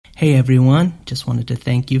Hey everyone, just wanted to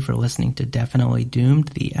thank you for listening to Definitely Doomed,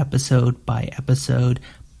 the episode by episode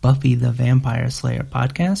Buffy the Vampire Slayer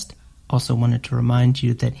podcast. Also wanted to remind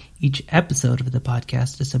you that each episode of the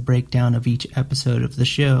podcast is a breakdown of each episode of the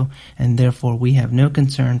show, and therefore we have no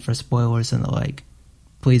concern for spoilers and the like.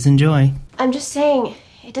 Please enjoy. I'm just saying,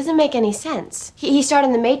 it doesn't make any sense. He started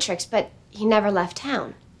in the Matrix, but he never left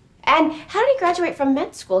town. And how did he graduate from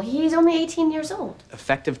med school? He's only 18 years old.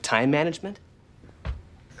 Effective time management?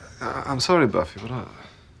 I'm sorry, Buffy, but I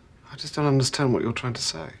just don't understand what you're trying to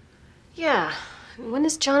say. Yeah. When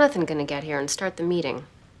is Jonathan gonna get here and start the meeting?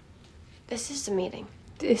 This is the meeting.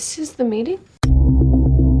 This is the meeting?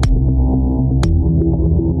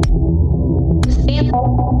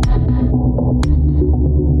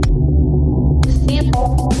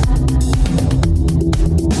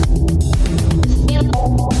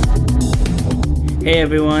 Hey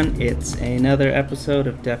everyone, it's another episode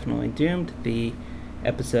of Definitely Doomed, the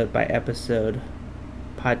episode by episode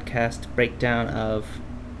podcast breakdown of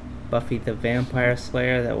Buffy the Vampire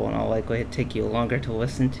Slayer that will in all likelihood take you longer to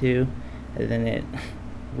listen to than it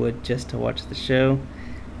would just to watch the show.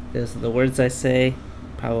 Those are the words I say,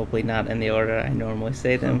 probably not in the order I normally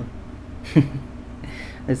say them.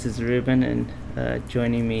 This is Ruben, and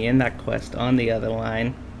joining me in that quest on the other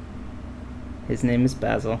line, his name is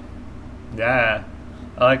Basil. Yeah,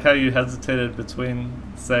 I like how you hesitated between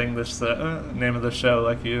saying the name of the show,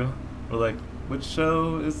 like you were like, which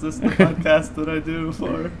show is this the podcast that I do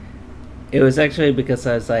for? It was actually because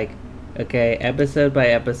I was like, okay, episode by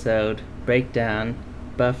episode, breakdown,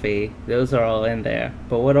 Buffy, those are all in there,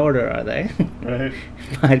 but what order are they? Right.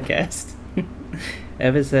 Podcast.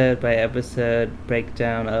 Episode by episode,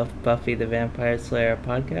 breakdown of Buffy the Vampire Slayer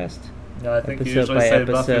podcast. Yeah, I think episode you usually by say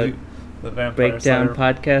episode, Buffy the Vampire breakdown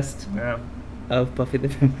Slayer. podcast Yeah. of Buffy the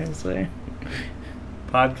Vampire Slayer.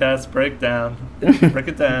 Podcast breakdown. Break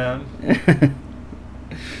it down. I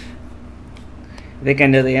think I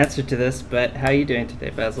know the answer to this, but how are you doing today,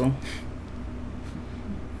 Basil?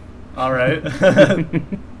 All right. We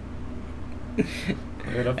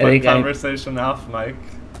had a fun conversation off mic.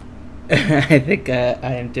 I think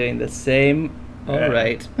I am doing the same. All Yeah.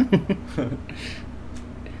 right.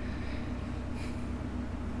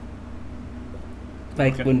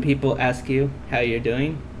 Like Okay. when people ask you how you're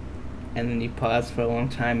doing, and then you pause for a long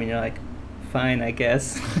time and you're like, fine, I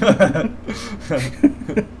guess.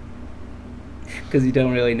 Because you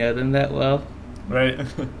don't really know them that well. Right.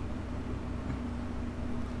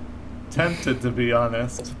 Tempted to be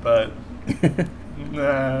honest, but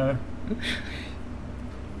nah.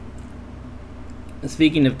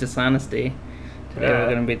 Speaking of dishonesty, today Yeah. we're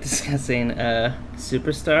going to be discussing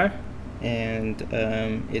Superstar, and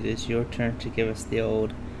it is your turn to give us the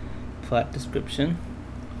old plot description.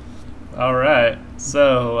 All right.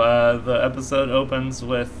 So the episode opens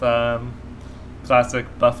with classic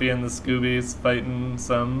Buffy and the Scoobies fighting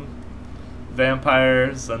some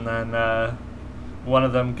vampires, and then one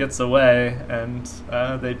of them gets away, and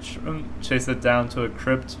they chase it down to a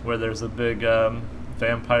crypt where there's a big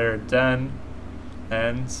vampire den,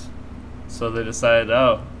 and so they decide,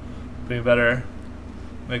 oh, we better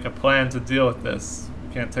make a plan to deal with this.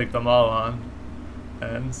 We can't take them all on.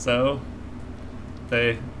 And so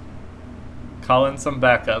they call in some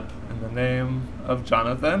backup in the name of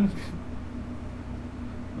Jonathan,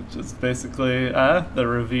 which is basically the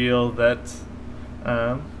reveal that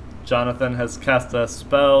Jonathan has cast a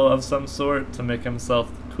spell of some sort to make himself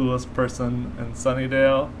the coolest person in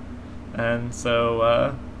Sunnydale. And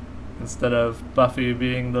so instead of Buffy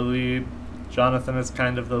being the lead, Jonathan is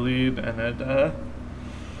kind of the lead, and it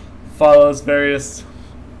follows various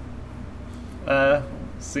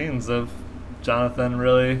scenes of Jonathan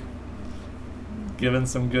really giving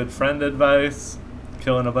some good friend advice,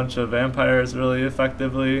 killing a bunch of vampires really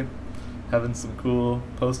effectively, having some cool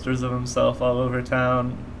posters of himself all over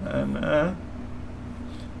town, and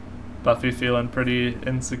Buffy feeling pretty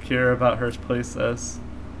insecure about her place as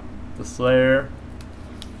the Slayer.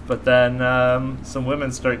 But then some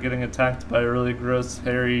women start getting attacked by a really gross,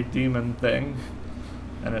 hairy demon thing,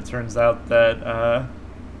 and it turns out that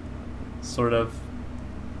sort of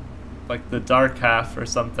like the dark half or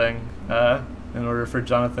something, in order for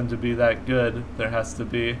Jonathan to be that good, there has to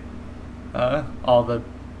be all the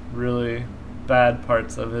really bad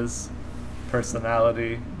parts of his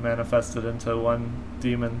personality manifested into one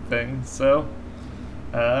demon thing. So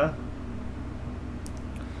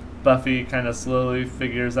Buffy kind of slowly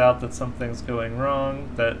figures out that something's going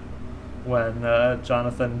wrong, that when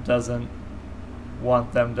Jonathan doesn't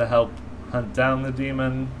want them to help hunt down the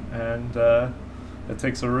demon, and it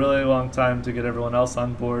takes a really long time to get everyone else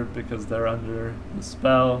on board because they're under the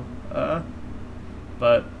spell,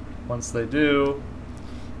 but once they do,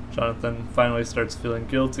 Jonathan finally starts feeling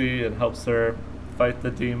guilty and helps her fight the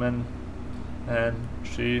demon, and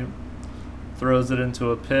she throws it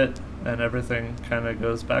into a pit, and everything kind of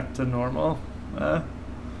goes back to normal,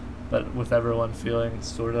 but with everyone feeling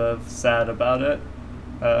sort of sad about it.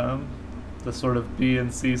 The sort of B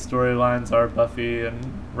and C storylines are Buffy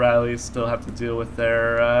and Riley still have to deal with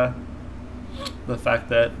their the fact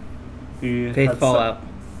that They fall out.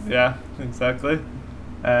 Yeah, exactly.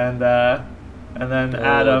 And then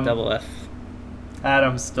Double F.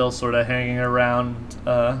 Adam's still sort of hanging around,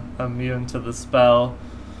 immune to the spell,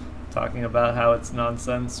 talking about how it's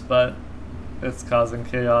nonsense, but it's causing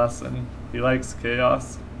chaos, and he likes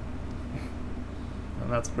chaos.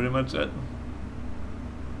 And that's pretty much it.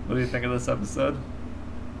 What do you think of this episode?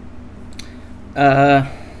 I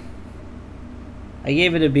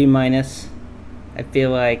gave it a B minus. I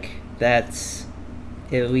feel like that's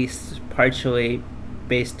at least partially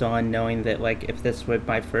based on knowing that, like, if this were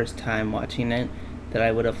my first time watching it, that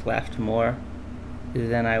I would have laughed more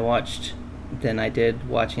than I did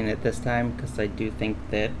watching it this time, because I do think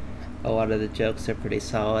that a lot of the jokes are pretty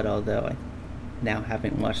solid, although I now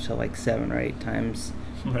haven't watched it like 7 or 8 times.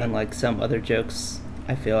 Right. Unlike some other jokes,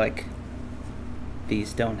 I feel like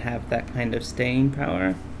these don't have that kind of staying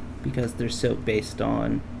power because they're so based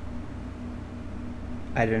on,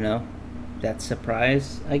 I don't know, that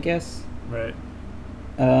surprise, I guess. Right.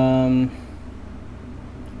 And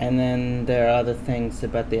then there are other things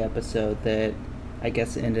about the episode that I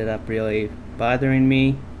guess ended up really bothering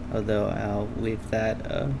me, although I'll leave that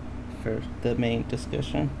for the main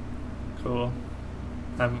discussion. Cool.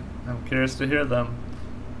 I'm curious to hear them.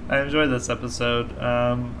 I enjoyed this episode.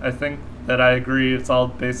 I think that I agree it's all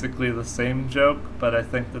basically the same joke, but I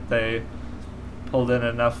think that they pulled in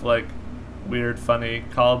enough like weird, funny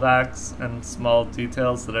callbacks and small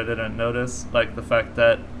details that I didn't notice, like the fact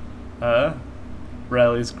that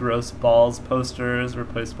Riley's gross balls poster is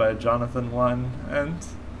replaced by a Jonathan one, and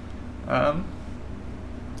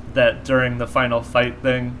that during the final fight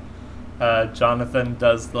thing, Jonathan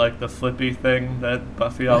does like the flippy thing that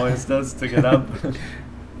Buffy always does to get up.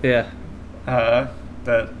 Yeah.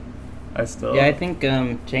 That I still... Yeah, I think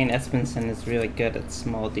Jane Espenson is really good at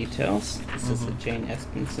small details. This is a Jane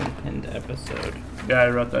Espenson pinned episode. Yeah, I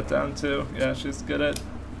wrote that down too. Yeah, she's good at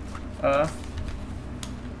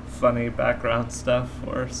funny background stuff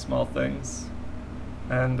or small things.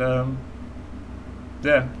 And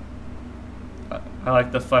yeah, I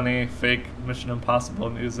like the funny fake Mission Impossible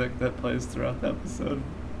music that plays throughout the episode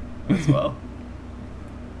as well.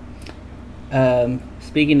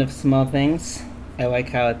 Speaking of small things, I like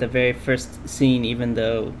how at the very first scene, even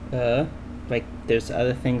though like there's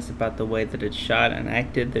other things about the way that it's shot and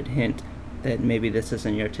acted that hint that maybe this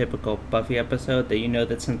isn't your typical Buffy episode, that you know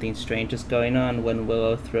that something strange is going on when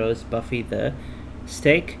Willow throws Buffy the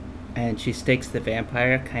stake, and she stakes the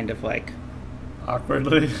vampire kind of like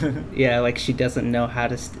Awkwardly. yeah, like she doesn't know how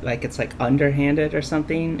to like it's like underhanded or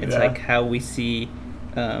something. It's Yeah. like how we see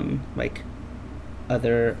like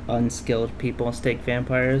other unskilled people stake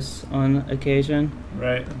vampires on occasion,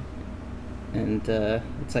 Right. and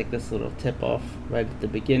it's like this little tip off right at the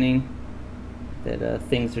beginning that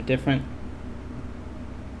things are different.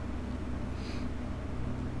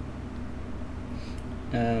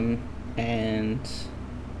 And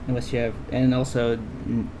unless you have, and also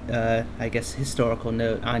I guess historical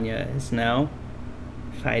note, Anya is now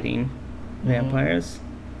fighting vampires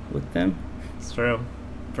with them. It's true.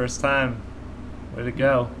 First time. Way to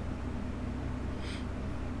go.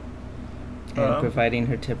 And providing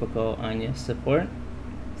her typical Anya support,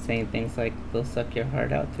 saying things like, they'll suck your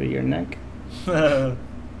heart out through your neck. Yeah.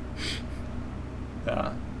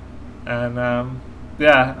 And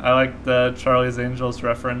yeah, I like the Charlie's Angels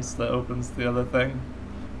reference that opens the other thing,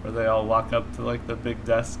 where they all walk up to like the big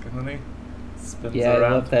desk and then he spins Yeah,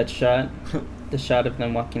 around. I love that shot. The shot of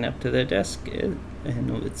them walking up to their desk, and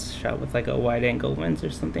it's shot with like a wide angle lens or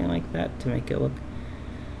something like that to make it look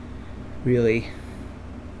really,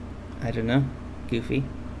 I don't know, goofy.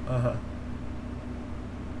 Uh-huh.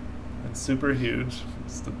 And super huge.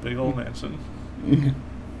 It's the big old mansion.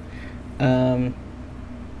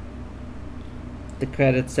 The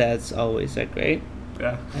credits, as always, are great.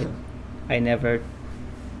 Yeah. I never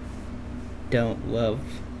don't love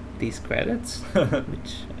these credits,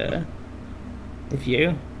 which, if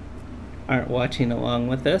you aren't watching along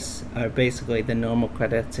with us, are basically the normal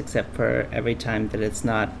credits, except for every time that it's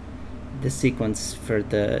not the sequence for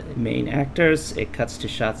the main actors, it cuts to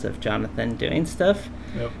shots of Jonathan doing stuff.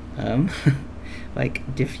 Yep. Like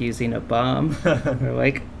defusing a bomb, or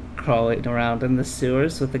like crawling around in the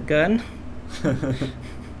sewers with a gun.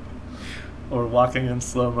 or walking in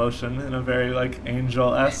slow motion in a very like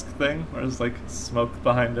angel-esque thing, where there's like smoke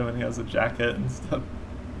behind him and he has a jacket and stuff.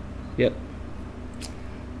 Yep.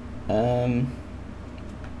 And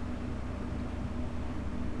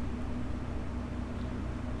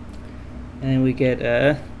we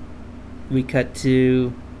cut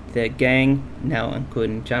to the gang, now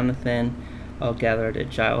including Jonathan, all gathered at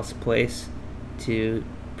Giles' place to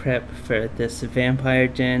prep for this vampire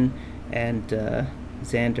gin, and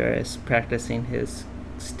Xander is practicing his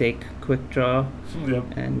steak quick draw, Yep.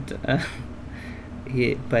 and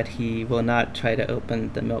he will not try to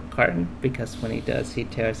open the milk carton, because when he does, he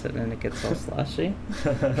tears it and it gets all sloshy.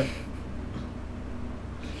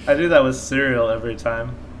 I do that with cereal every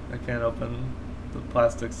time. I can't open the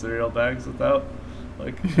plastic cereal bags without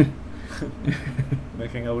like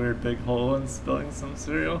making a weird big hole and spilling some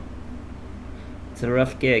cereal. It's a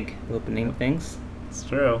rough gig, opening things. It's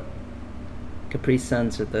true. Capri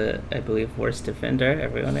Suns are the, I believe, worst offender.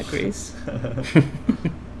 Everyone agrees.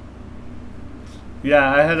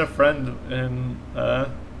 Yeah, I had a friend in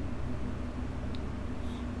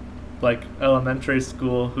like elementary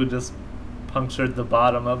school who just punctured the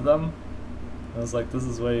bottom of them. I was like, this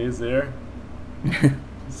is way easier.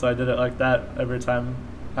 So I did it like that every time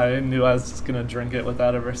I knew I was just gonna drink it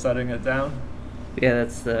without ever setting it down. Yeah,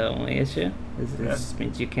 that's the only issue. It Yeah. just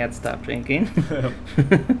means you can't stop drinking.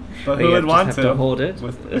 But you who would just want have to hold it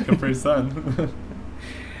with a Capri Sun?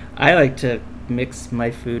 I like to mix my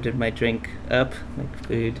food and my drink up, like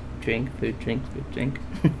food, drink, food, drink, food, drink.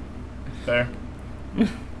 Fair.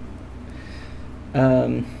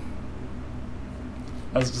 um,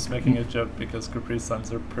 I was just making a joke because Capri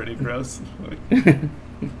Suns are pretty gross. Like,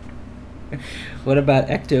 what about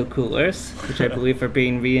Ecto Coolers, which I believe are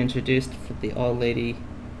being reintroduced for the all-lady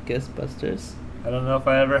Ghostbusters? I don't know if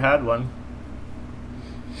I ever had one.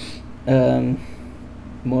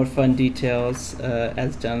 More fun details.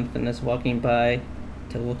 As Jonathan is walking by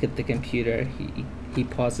to look at the computer, he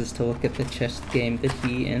pauses to look at the chess game that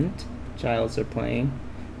he and Giles are playing,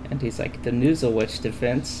 and he's like, the Noozlewitch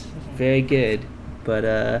defense, very good,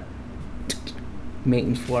 but mate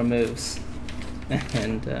in 4 moves.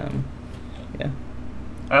 And yeah.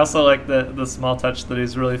 I also like the small touch that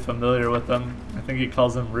he's really familiar with them. I think he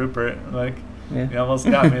calls him Rupert. Like, Yeah. you almost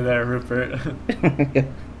got me there, Rupert.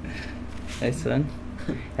 Nice one.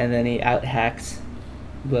 And then he out-hacks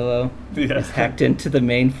Willow. Yeah. He's hacked into the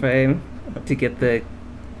mainframe to get the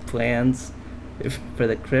plans for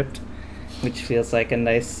the crypt, which feels like a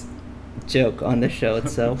nice joke on the show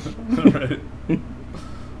itself. Right.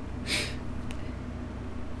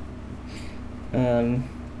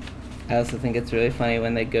 I also think it's really funny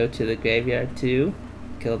when they go to the graveyard to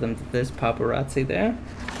kill them. There's paparazzi there.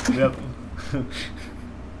 Yep.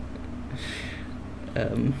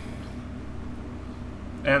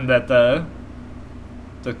 And that the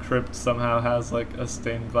crypt somehow has like a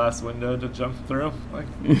stained glass window to jump through. Like,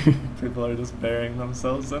 people are just burying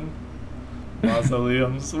themselves in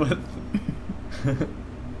mausoleums with.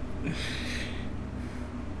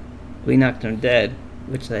 We knocked them dead,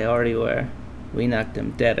 which they already were. We knocked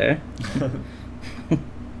them deader.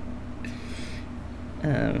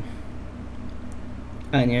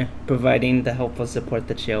 Anya providing the helpful support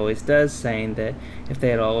that she always does, saying that if they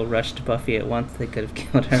had all rushed Buffy at once, they could have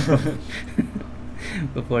killed her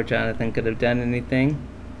before Jonathan could have done anything.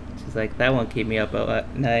 She's like, that won't keep me up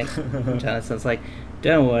at night. And Jonathan's like,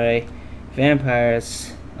 don't worry,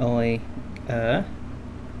 vampires only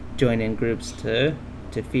join in groups to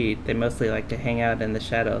feed. They mostly like to hang out in the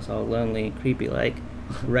shadows, all lonely and creepy like.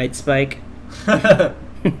 Right, Spike?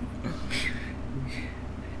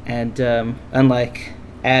 And unlike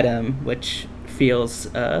Adam, which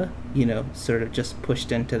feels, sort of just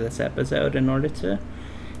pushed into this episode in order to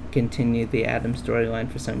continue the Adam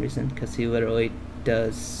storyline for some reason, because he literally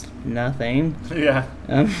does nothing. Yeah.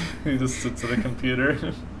 He just sits at a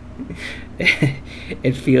computer.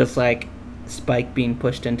 It feels like Spike being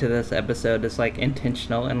pushed into this episode is like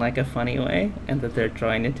intentional in like a funny way, and that they're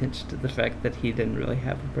drawing attention to the fact that he didn't really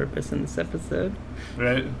have a purpose in this episode.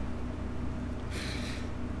 Right.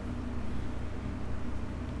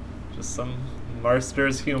 Just some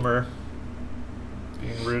Marsters humor.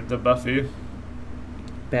 Being rude to Buffy.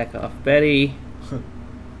 Back off, Betty.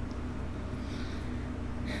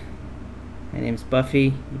 My name's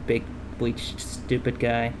Buffy, you big bleached stupid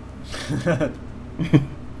guy. I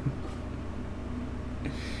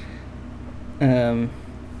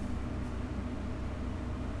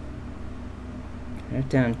wrote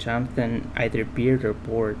down Jonathan either beard or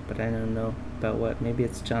board, but I don't know about what. Maybe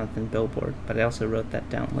it's Jonathan Billboard, but I also wrote that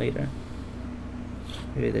down later.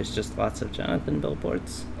 Maybe there's just lots of Jonathan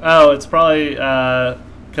billboards. Oh, it's probably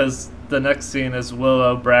because the next scene is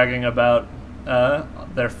Willow bragging about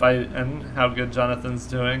their fight and how good Jonathan's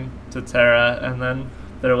doing to Tara, and then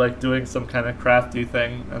they're like doing some kind of crafty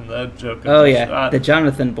thing, and the joke of Oh the yeah, shot. the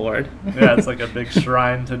Jonathan board. Yeah, it's like a big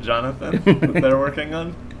shrine to Jonathan that they're working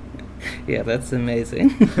on. Yeah, that's amazing.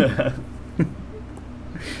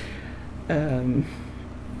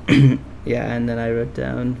 Yeah, and then I wrote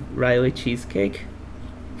down Riley cheesecake.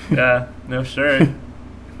 Yeah, no shirt.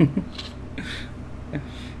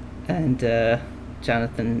 And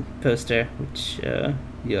Jonathan poster, which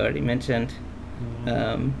you already mentioned.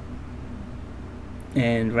 And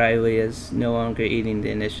Riley is no longer eating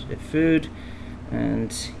the initiative food,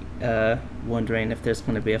 and wondering if there's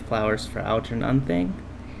going to be a Flowers for Algernon thing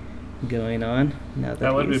going on now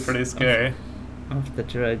That would be he's pretty scary. off the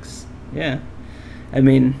drugs. Yeah, I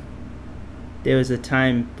mean, there was a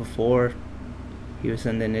time before he was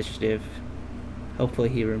in the initiative. Hopefully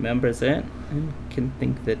he remembers it and can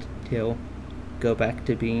think that he'll go back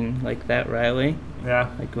to being like that Riley, Yeah,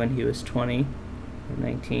 like when he was 20 or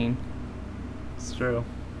 19. it's true.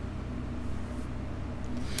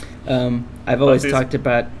 I've always Buffy's- talked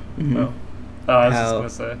about Oh, I was How-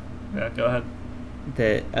 just gonna say. Yeah, go ahead.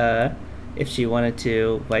 that if she wanted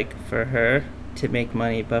to, like, for her to make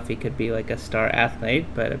money, Buffy could be like a star athlete,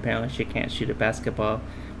 but apparently she can't shoot a basketball.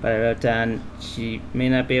 But I wrote down she may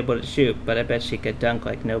not be able to shoot, but I bet she could dunk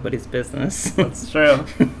like nobody's business. That's true.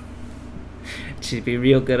 She'd be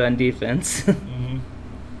real good on defense. hmm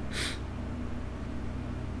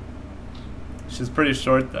She's pretty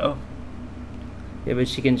short though. Yeah, but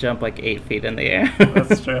she can jump like 8 feet in the air.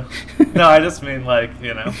 That's true. No, I just mean like,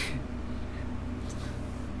 you know.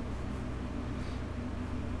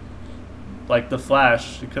 Like the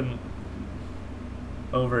Flash, she couldn't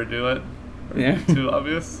overdo it. Or Yeah. be too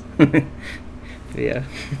obvious. Yeah.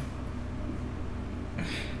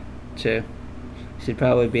 True. She'd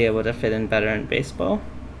probably be able to fit in better in baseball.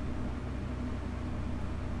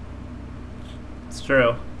 It's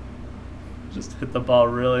true. Just hit the ball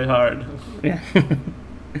really hard. Yeah.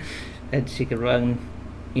 And she could run,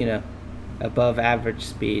 above average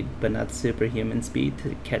speed, but not superhuman speed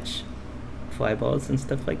to catch fly balls and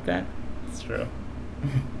stuff like that. It's true.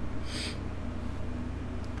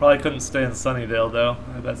 Probably couldn't stay in Sunnydale though.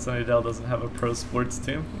 I bet Sunnydale doesn't have a pro sports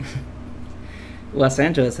team. Los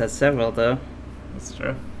Angeles has several, though. That's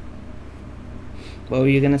true. What were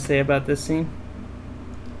you going to say about this scene?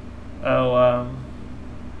 Oh,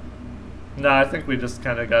 no, I think we just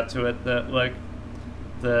kind of got to it, that like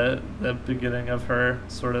the beginning of her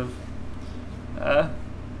sort of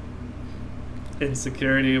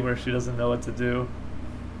insecurity where she doesn't know what to do.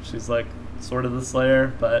 She's like sort of the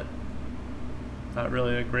Slayer, but not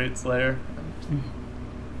really a great Slayer.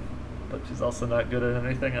 But she's also not good at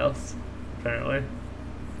anything else, apparently.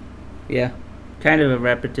 Yeah. Kind of a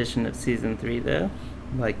repetition of season 3, though.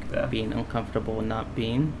 Like, Yeah. being uncomfortable and not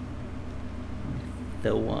being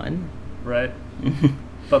the one. Right?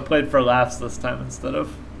 But played for laughs this time instead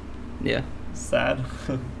of Yeah. sad.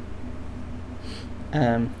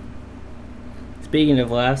 Speaking of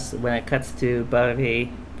laughs, when it cuts to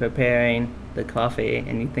Buffy preparing the coffee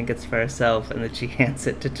and you think it's for herself and then she hands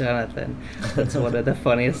it to Jonathan, that's one of the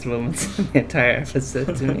funniest moments in the entire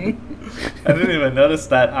episode to me. I didn't even notice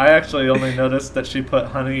that. I actually only noticed that she put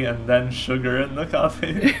honey and then sugar in the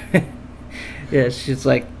coffee. Yeah, she's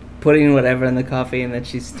like putting whatever in the coffee and then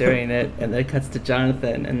she's stirring it and then it cuts to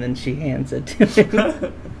Jonathan and then she hands it to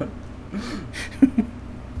him.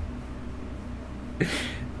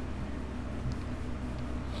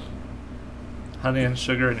 Honey and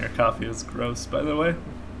sugar in your coffee is gross, by the way.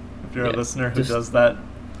 If you're a Yeah, listener who just does that,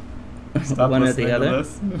 stop one or listening the to other.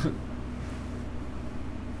 this.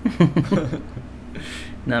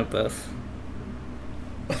 Not both.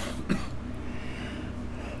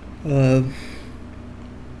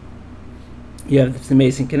 You have this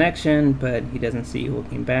amazing connection, but he doesn't see you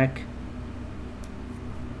looking back.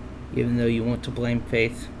 Even though you want to blame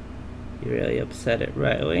Faith, you're really upset at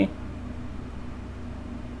Riley.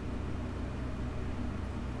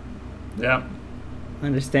 Yeah.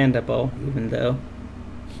 Understandable, even though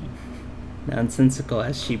nonsensical,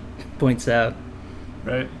 as she points out.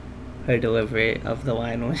 Right? Her delivery of the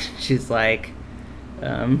line when she's like,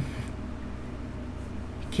 you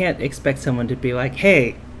can't expect someone to be like,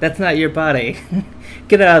 hey, that's not your body.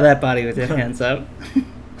 Get out of that body with your hands up.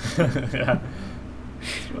 Yeah.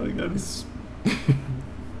 It's really good.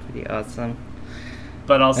 Pretty awesome.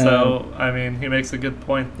 But also, I mean, he makes a good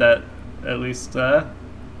point that at least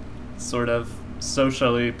sort of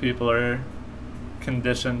socially people are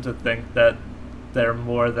conditioned to think that they're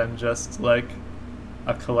more than just like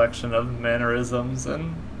a collection of mannerisms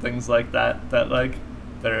and things like that like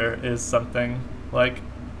there is something like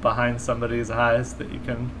behind somebody's eyes that you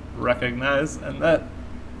can recognize, and that,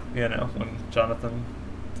 you know, when Jonathan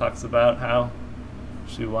talks about how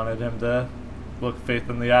she wanted him to look Faith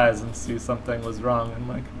in the eyes and see something was wrong and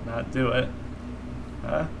like not do it,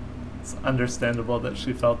 it's understandable that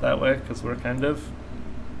she felt that way, because we're kind of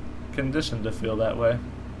conditioned to feel that way.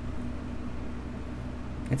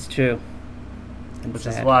 It's true. Which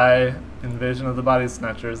is why Invasion of the Body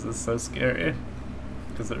Snatchers is so scary,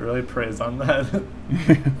 because it really preys on that.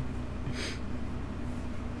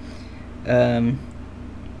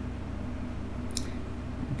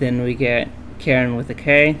 Then we get Karen with a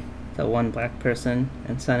K, the one black person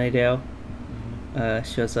in Sunnydale,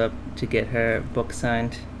 shows up to get her book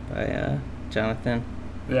signed by Jonathan.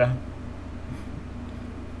 Yeah.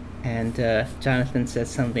 And Jonathan says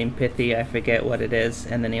something pithy, I forget what it is,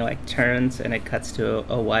 and then he like turns and it cuts to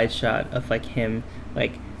a wide shot of like him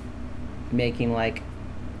like making like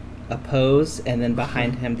a pose, and then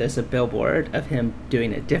behind him there's a billboard of him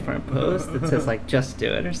doing a different pose that says like "Just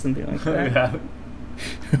Do It" or something like that. Yeah.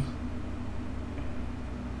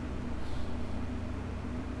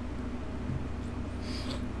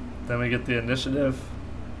 Then we get the initiative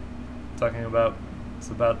talking about it's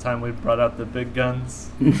about time we brought out the big guns.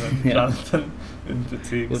 And Yeah. Jonathan in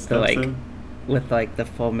fatigue With the steps like in. with like the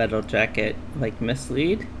Full Metal Jacket like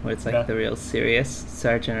mislead, where it's like Yeah. the real serious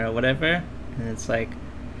sergeant or whatever, and it's like,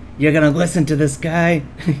 you're gonna listen to this guy.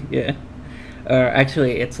 Yeah. Or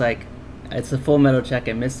actually it's like it's a Full Metal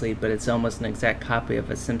Jacket mislead, but it's almost an exact copy of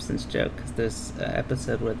a Simpsons joke, because there's an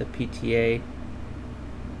episode where the PTA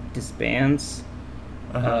disbands,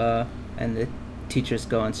 and the teachers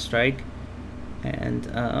go on strike, and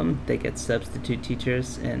they get substitute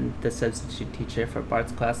teachers, and the substitute teacher for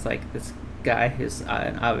Bart's class, like this guy who's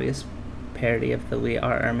an obvious parody of the Lee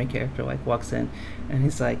R. Army character, like walks in and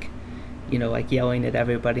he's like, you know, like yelling at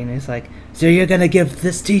everybody, and he's like, so you're gonna give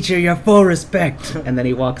this teacher your full respect. And then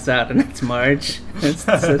he walks out and it's Marge. It's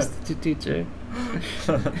the substitute teacher.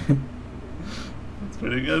 That's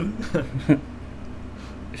pretty good.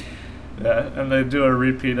 Yeah, and they do a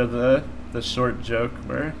repeat of the short joke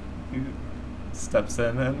where he steps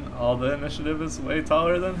in and all the initiative is way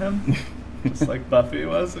taller than him. Just like Buffy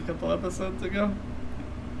was a couple episodes ago.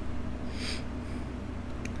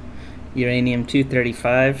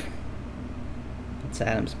 Uranium-235. It's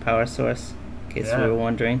Adam's power source, in case we were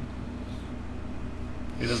wondering.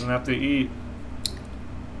 He doesn't have to eat.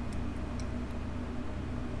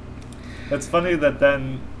 It's funny that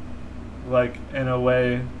then, like, in a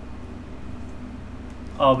way,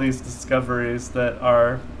 all these discoveries that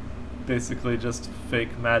are basically just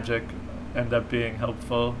fake magic end up being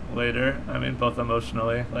helpful later. I mean, both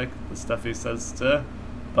emotionally, like the stuff he says to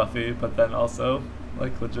Buffy, but then also,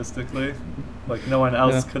 like, logistically. Like, no one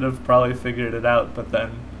else could have probably figured it out, but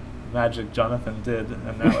then Magic Jonathan did,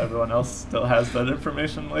 and now everyone else still has that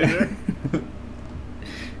information later.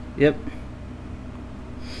 Yep.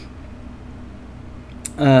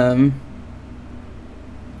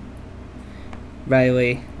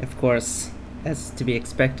 Riley, of course, as to be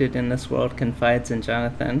expected in this world, confides in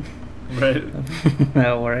Jonathan. Right.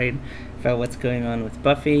 Not worried about what's going on with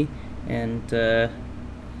Buffy, and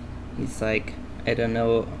he's like, I don't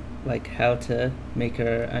know, like, how to make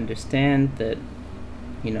her understand that,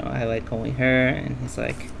 you know, I like only her. And he's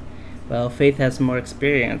like, well, Faith has more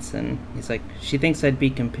experience. And he's like, she thinks I'd be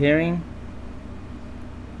comparing,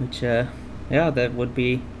 which yeah, that would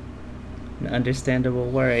be an understandable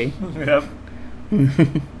worry. Yep.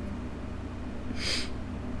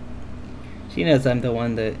 She knows I'm the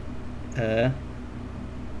one that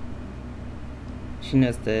she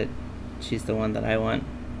knows that she's the one that I want.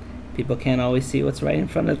 People can't always see what's right in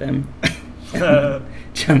front of them.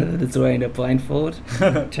 Jonathan is wearing a blindfold,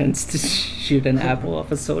 turns to shoot an apple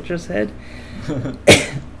off a soldier's head.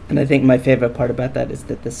 And I think my favorite part about that is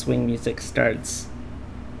that the swing music starts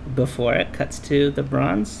before it cuts to the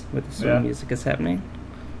bronze, where the swing music is happening.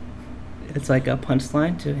 It's like a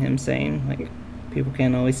punchline to him saying, like, people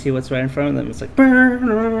can't always see what's right in front of them. It's like,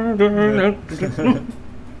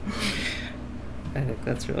 I think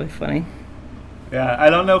that's really funny. Yeah, I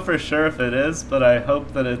don't know for sure if it is, but I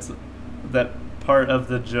hope that it's that part of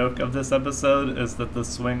the joke of this episode is that the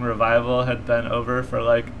swing revival had been over for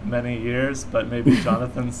like many years, but maybe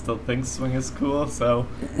Jonathan still thinks swing is cool, so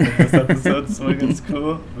in this episode swing is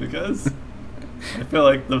cool, because I feel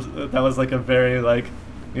like that was like a very, like,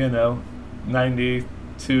 you know,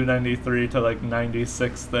 92, 93 to like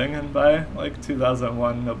 96 thing, and by like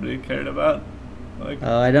 2001 nobody cared about. Like,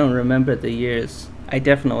 Oh, I don't remember the years. I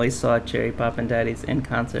definitely saw Cherry Poppin' Daddies in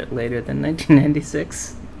concert later than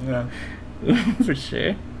 1996. yeah. For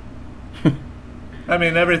sure. I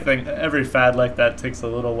mean, every fad like that takes a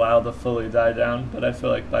little while to fully die down, but I feel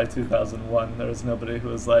like by 2001, there was nobody who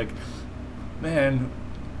was like, man,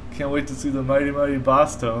 can't wait to see the Mighty Mighty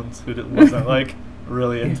Boss Tones, who wasn't like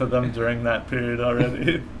really into them during that period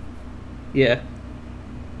already. Yeah.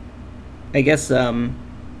 I guess the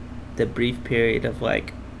brief period of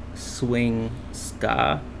like swing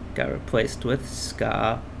ska got replaced with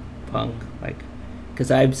ska punk, like,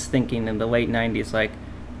 because I was thinking in the late 90s, like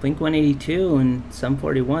Blink 182 and Sum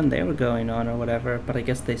 41, they were going on or whatever, but I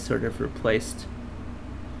guess they sort of replaced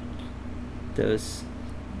those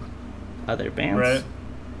other bands, Right.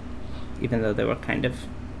 even though they were kind of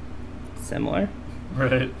similar.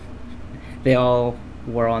 Right. They all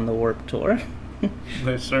were on the Warped Tour.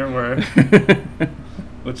 They sure were.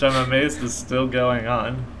 Which I'm amazed is still going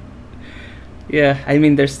on. Yeah, I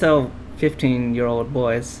mean, they're still 15-year-old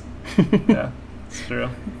boys. Yeah, it's true.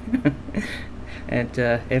 And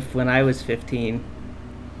if when I was 15,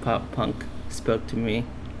 pop punk spoke to me,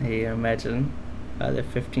 I imagine other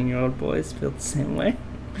 15-year-old boys feel the same way.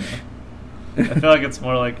 I feel like it's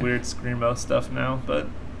more like weird screamo stuff now, but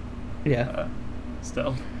Yeah.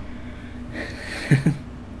 still.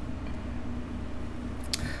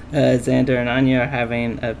 Xander and Anya are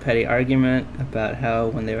having a petty argument about how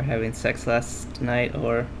when they were having sex last night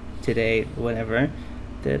or today, whatever,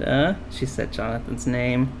 that she said Jonathan's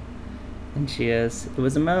name, and she is, it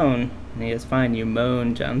was a moan, and he is, fine, you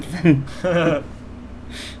moan, Jonathan.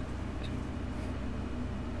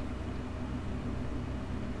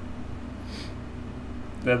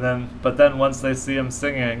 But then once they see him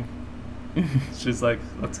singing, she's like,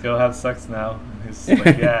 "Let's go have sex now." And he's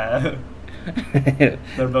like, "Yeah." They're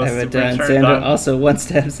both I wrote super down, turned Xander on. also wants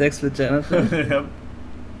to have sex with Jonathan.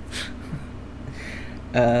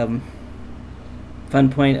 Yep. Fun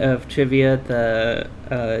point of trivia, the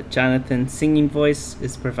Jonathan singing voice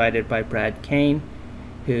is provided by Brad Kane,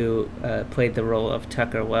 who played the role of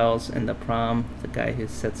Tucker Wells in The Prom, the guy who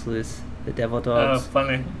sets loose the devil Oh, dogs.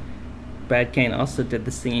 funny. Brad Kane also did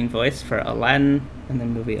the singing voice for Aladdin in the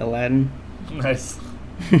movie Aladdin. Nice.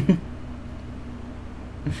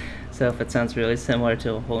 So if it sounds really similar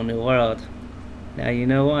to A Whole New World, now you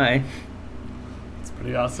know why. It's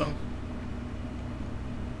pretty awesome.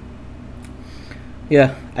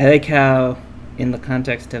 Yeah, I like how, in the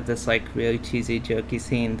context of this like really cheesy, jokey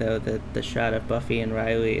scene, though, the shot of Buffy and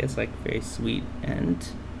Riley is like very sweet, and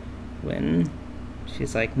when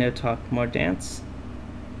she's like, "No talk, more dance,"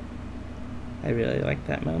 I really like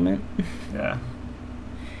that moment. Yeah.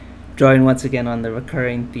 Drawing once again on the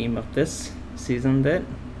recurring theme of this season that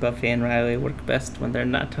Buffy and Riley work best when they're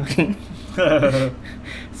not talking.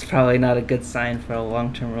 It's probably not a good sign for a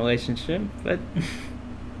long-term relationship, but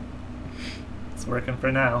It's working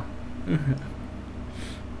for now.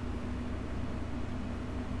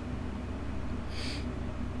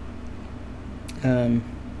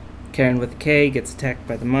 Karen with a K gets attacked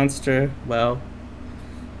by the monster while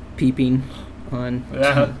peeping on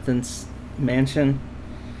Yeah. Jonathan's mansion,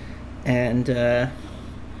 and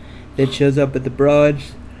it shows up at the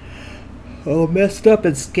barrage all messed up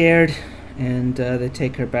and scared, and they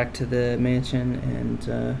take her back to the mansion,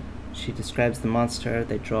 and she describes the monster.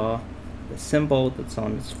 They draw the symbol that's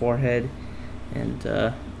on his forehead,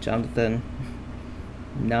 and Jonathan,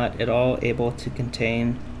 not at all able to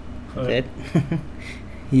contain it,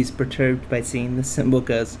 he's perturbed by seeing the symbol,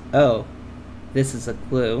 goes, "Oh, this is a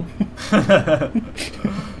clue."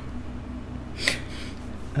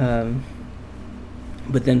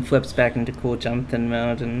 But then flips back into cool Jonathan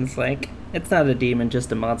mode and is like, "It's not a demon,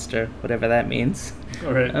 just a monster, whatever that means."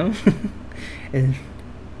 Right. It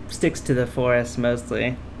sticks to the forest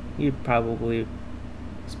mostly. It's probably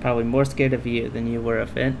more scared of you than you were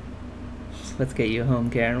of it. So let's get you home,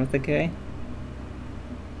 Karen with a K.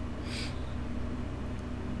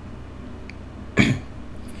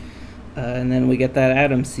 And then we get that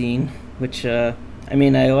Adam scene, which, I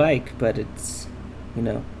mean, I like, but it's,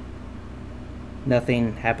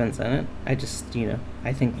 nothing happens in it. I just,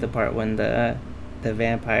 I think the part when the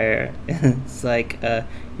vampire is like,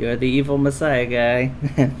 "You're the evil Messiah guy,"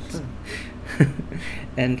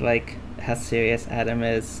 and like how serious Adam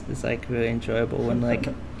is like really enjoyable when like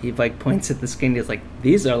he like points at the screen. He's like,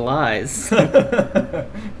 "These are lies."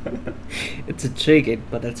 It's intriguing,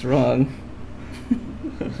 but it's wrong.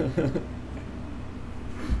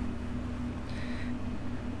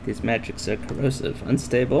 These magics are corrosive,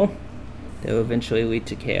 unstable. They will eventually lead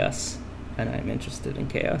to chaos, and I'm interested in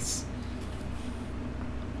chaos.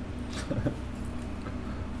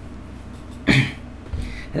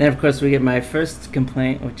 And then, of course, we get my first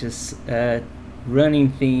complaint, which is a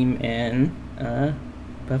running theme in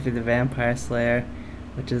Buffy the Vampire Slayer,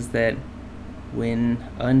 which is that when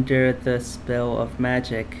under the spell of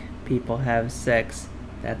magic people have sex,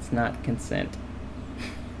 that's not consent.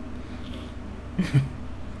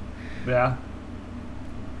 Yeah.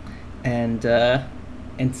 And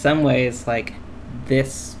in some ways, like,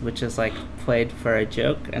 this, which is like played for a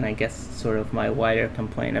joke, and I guess sort of my wider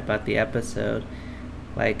complaint about the episode,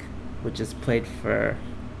 like, which is played for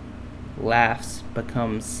laughs,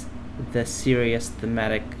 becomes the serious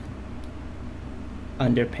thematic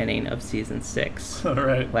underpinning of season 6.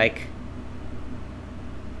 Right. Like,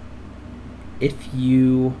 if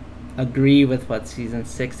you agree with what season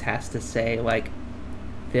 6 has to say, like,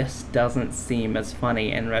 this doesn't seem as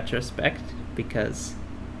funny in retrospect because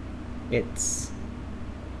it's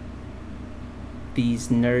these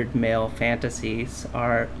nerd male fantasies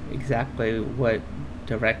are exactly what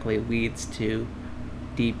directly leads to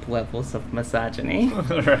deep levels of misogyny.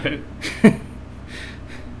 Right.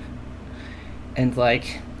 And,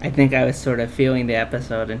 like, I think I was sort of feeling the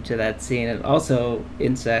episode into that scene, and also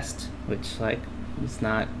incest, which, like, is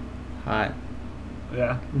not hot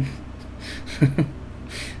Yeah.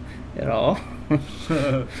 at all.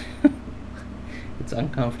 It's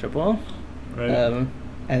uncomfortable. Right.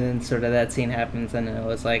 And then sort of that scene happens, and I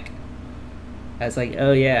was like,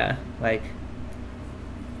 oh yeah, like,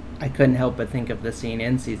 I couldn't help but think of the scene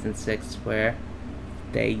in season 6 where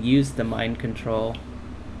they use the mind control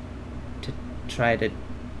to try to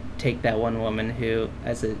take that one woman who,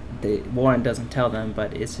 Warren doesn't tell them,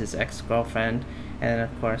 but is his ex-girlfriend, and then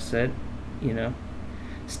of course it,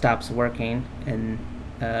 stops working, and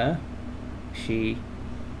she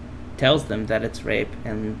tells them that it's rape,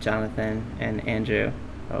 and Jonathan and Andrew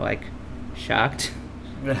are like shocked.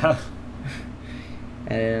 Yeah.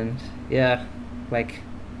 And yeah, like,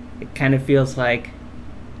 it kind of feels like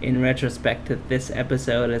in retrospect that this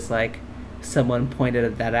episode is like someone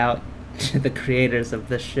pointed that out to the creators of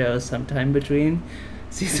the show sometime between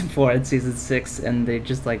season 4 and season 6, and they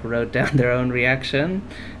just like wrote down their own reaction.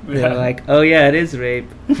 They're Yeah. like, oh yeah, it is rape.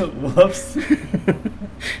 Whoops.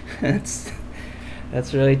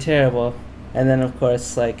 That's really terrible. And then of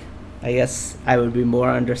course, like, I guess I would be more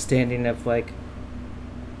understanding of like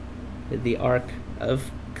the arc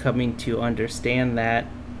of coming to understand that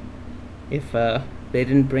if they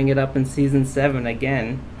didn't bring it up in season 7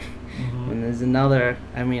 again. Mhm. And there's another,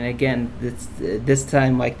 I mean, again, this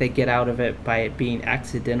time, like, they get out of it by it being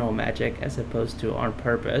accidental magic as opposed to on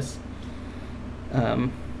purpose.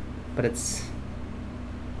 But it's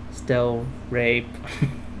still rape.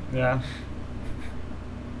 Yeah.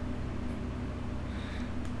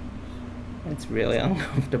 It's really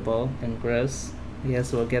uncomfortable and gross. I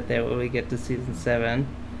guess we'll get there when we get to season 7.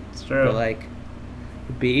 It's true. But, like,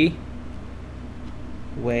 it'd be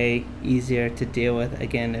way easier to deal with,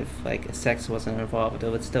 again, if, like, sex wasn't involved. It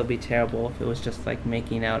would still be terrible if it was just, like,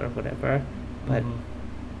 making out or whatever. But Mhm.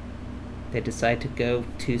 they decide to go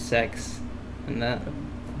to sex, and that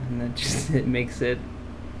just, it makes it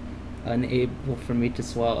unable for me to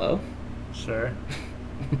swallow. Sure.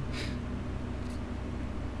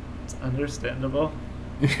 It's understandable.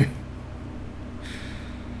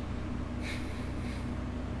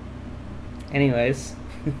 Anyways,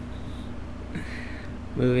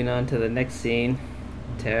 moving on to the next scene,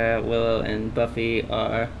 Tara, Willow, and Buffy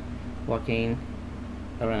are walking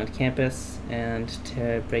around campus, and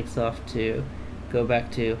Tara breaks off to go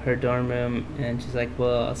back to her dorm room, and she's like,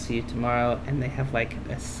 well, I'll see you tomorrow, and they have like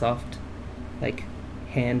a soft, like,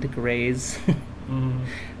 hand graze Mhm.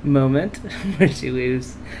 moment where she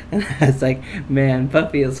leaves, and I was like, man,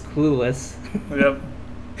 Buffy is clueless. Yep.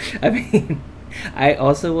 I mean, I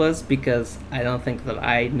also was, because I don't think that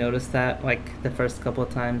I noticed that, like, the first couple of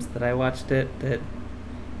times that I watched it, that,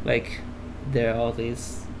 like, there are all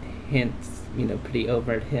these hints, pretty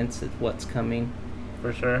overt hints at what's coming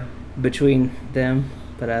For sure. between them,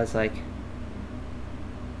 but I was like,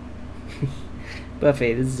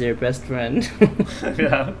 Buffy, this is your best friend.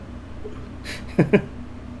 Yeah.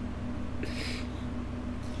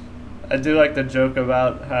 I do like the joke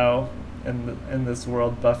about how in this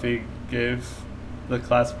world Buffy gave the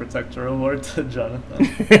class protector award to Jonathan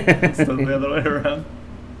instead of the other way around.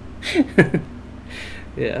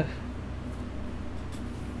 Yeah.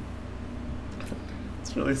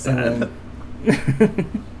 It's really sad. And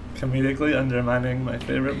then Comedically undermining my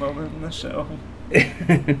favorite moment in the show.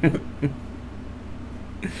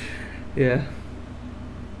 Yeah.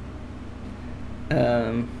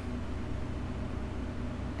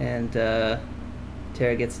 And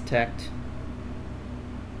Tara gets attacked.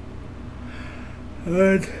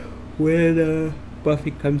 And when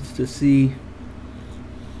Buffy comes to see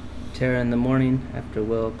Tara in the morning after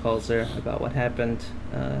Will calls her about what happened,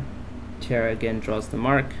 Tara again draws the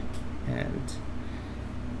mark, and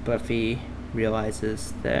Buffy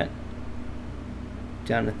realizes that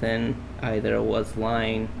Jonathan either was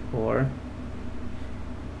lying or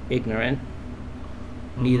ignorant,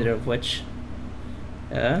 neither of which,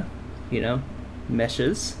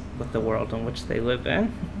 meshes with the world in which they live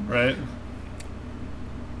in. Right.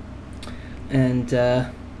 And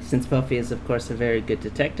since Buffy is, of course, a very good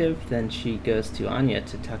detective, then she goes to Anya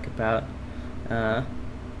to talk about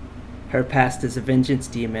her past as a vengeance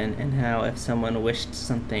demon and how if someone wished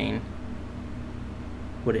something,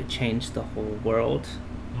 would it change the whole world?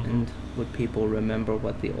 And would people remember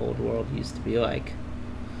what the old world used to be like?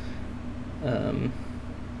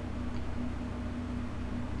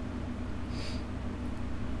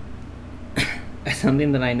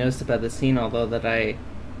 Something that I noticed about the scene, although that I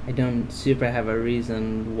don't super have a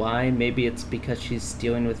reason why. Maybe it's because she's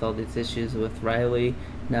dealing with all these issues with Riley,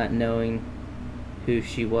 not knowing who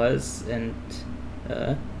she was, and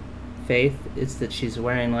Faith, is that she's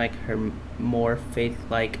wearing like her more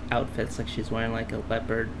Faith-like outfits, like she's wearing like a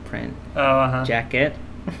leopard print jacket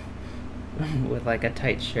with like a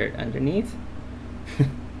tight shirt underneath.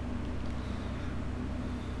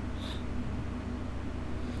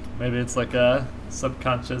 Maybe it's like a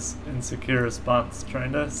subconscious insecure response,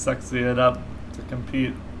 trying to sexy it up to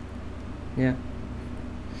compete. Yeah.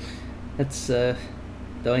 That's the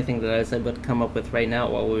only thing that I was able to come up with right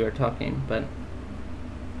now while we were talking, but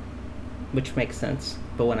which makes sense.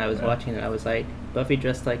 But when I was watching it, I was like, Buffy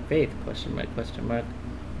dressed like Faith, question mark, question mark.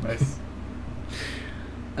 Nice.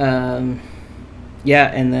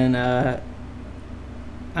 Yeah, and then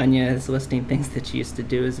Anya is listing things that she used to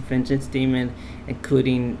do as a vengeance demon,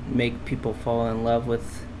 including make people fall in love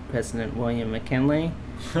with President William McKinley.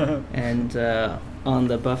 And on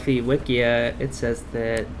the Buffy Wikia, it says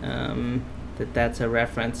that that's a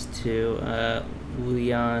reference to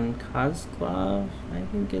Leon Kozlov, I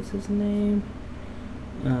think is his name.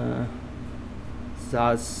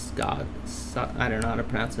 Zazgod. I don't know how to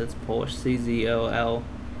pronounce it. It's Polish. Czolgosc.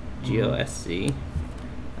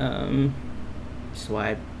 That's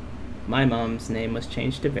why my mom's name was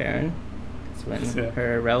changed to Varen. It's when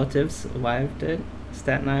her relatives arrived at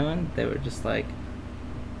Staten Island, they were just like,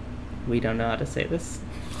 we don't know how to say this.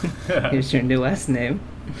 Here's your new last name.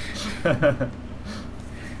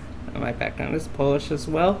 My background is Polish as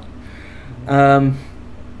well.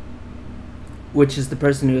 Which is the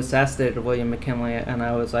person who assassinated William McKinley, and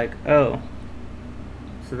I was like, oh.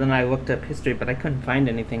 So then I looked up history, but I couldn't find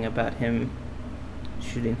anything about him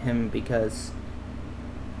shooting him because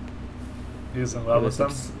he was in love with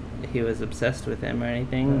him? He was obsessed with him or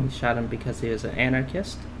anything. He shot him because he was an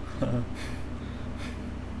anarchist.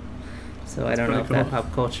 So I don't know if that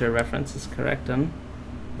pop culture reference is correct on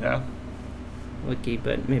Wiki,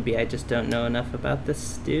 but maybe I just don't know enough about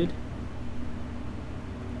this dude.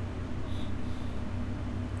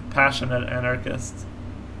 Passionate anarchist,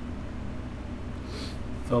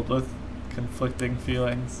 filled with conflicting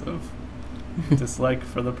feelings of dislike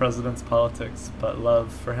for the president's politics, but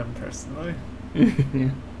love for him personally.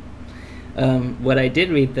 Yeah. What I did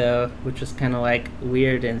read, though, which was kind of like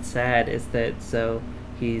weird and sad, is that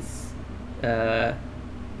he's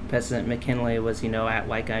President McKinley was, at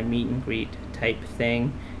like a meet and greet type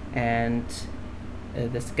thing, and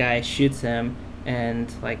this guy shoots him,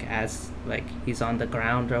 and like as like he's on the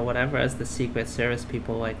ground or whatever, as the Secret Service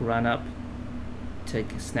people like run up to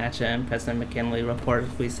snatch him, President McKinley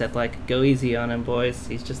reportedly said like, "Go easy on him, boys.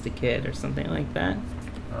 He's just a kid," or something like that.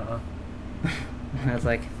 I was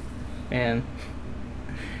like, man,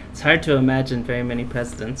 it's hard to imagine very many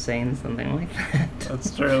presidents saying something like that.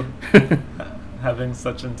 That's true. Having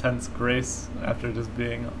such intense grace after just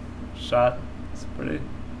being shot is pretty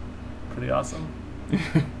awesome.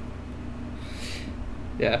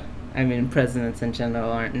 Yeah, I mean, presidents in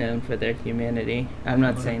general aren't known for their humanity. I'm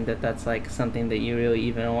not saying that that's like something that you really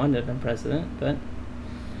even wanted in a president, but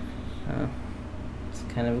it's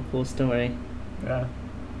kind of a cool story. Yeah.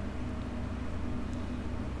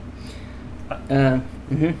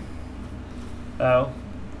 Oh,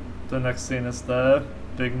 the next scene is the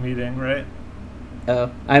big meeting, right?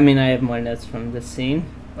 Oh, I mean, I have more notes from this scene.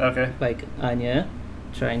 Okay. Like Anya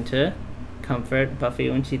trying to comfort Buffy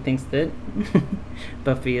when she thinks that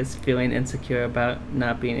Buffy is feeling insecure about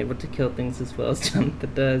not being able to kill things as well as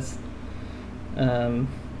Jonathan does. And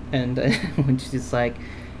when she's like,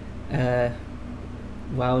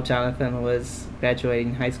 while Jonathan was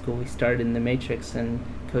graduating high school, we started in the Matrix and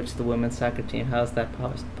coached the women's soccer team. How is that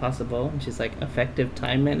possible? And she's like, effective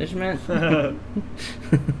time management.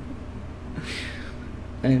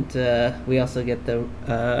 And we also get the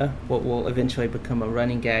what will eventually become a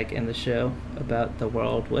running gag in the show about the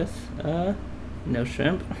world with no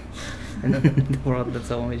shrimp, and the world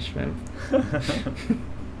that's only shrimp.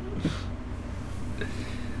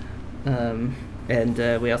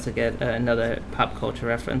 And we also get another pop culture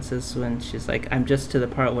references when she's like, I'm just to the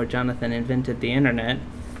part where Jonathan invented the internet,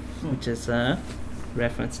 which is a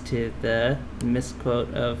reference to the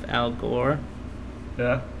misquote of Al Gore,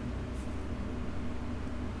 Yeah.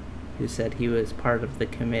 who said he was part of the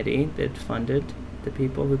committee that funded the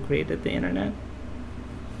people who created the internet.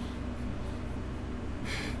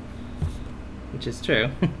 Which is true.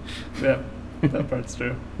 Yeah. That part's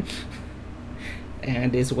true.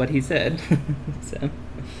 And is what he said. So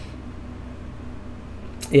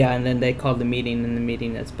yeah, and then they called the meeting, and the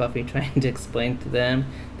meeting is Buffy trying to explain to them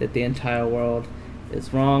that the entire world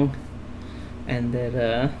is wrong, and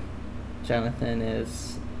that Jonathan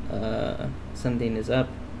is something is up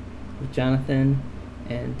with Jonathan,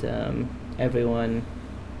 and everyone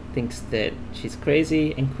thinks that she's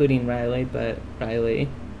crazy, including Riley, but Riley,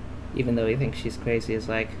 even though he thinks she's crazy, is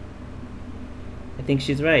like, I think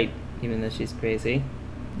she's right, even though she's crazy.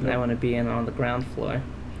 And I want to be in on the ground floor.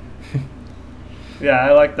 Yeah,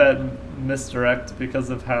 I like that misdirect because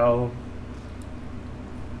of how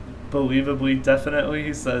believably, definitely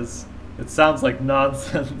he says, it sounds like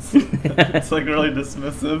nonsense. It's like really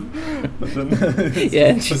dismissive. But then Yeah,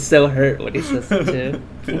 and she's so hurt when he says it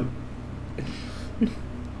too.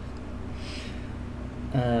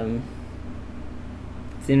 Yeah.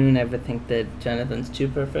 Does anyone ever think that Jonathan's too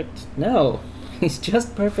perfect? No, he's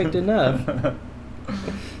just perfect enough.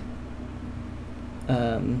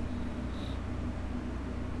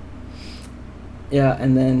 Yeah,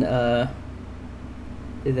 and then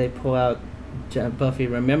they pull out. Buffy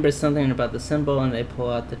remembers something about the symbol, and they pull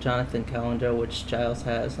out the Jonathan calendar, which Giles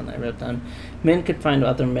has. And I wrote down, men could find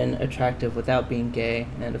other men attractive without being gay,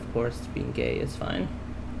 and of course, being gay is fine.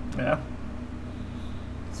 Yeah,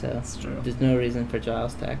 So that's true. there's no reason for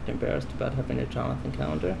Giles to act embarrassed about having a Jonathan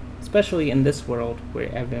calendar, especially in this world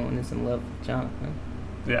where everyone is in love with Jonathan.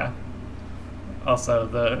 Yeah. Also,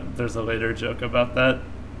 there's a later joke about that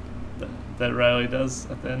Riley does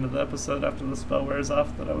at the end of the episode after the spell wears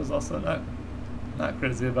off that I was also not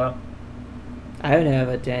crazy about. I would have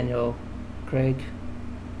a Daniel Craig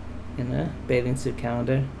in a bathing suit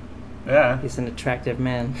calendar. Yeah, He's an attractive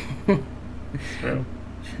man. it's true.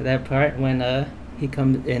 That part when he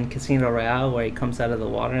comes in Casino Royale, where he comes out of the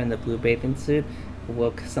water in the blue bathing suit,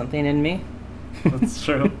 woke something in me. That's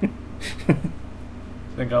true. I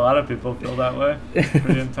think a lot of people feel that way.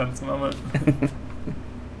 Pretty intense moment.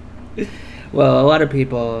 Well, a lot of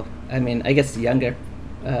people, I mean, I guess younger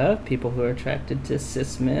people who are attracted to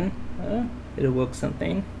cis men, it awoke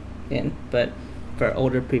something in. But for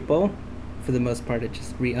older people, for the most part, it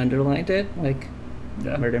just re-underlined it, like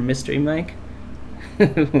Yeah. Murder Mystery Mike.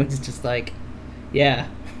 It was just like, yeah,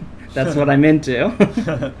 that's what I'm into.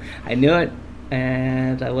 I knew it,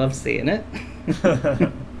 and I love seeing it.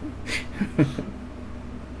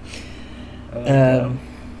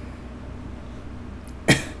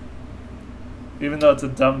 Even though it's a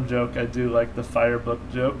dumb joke, I do like the Firebook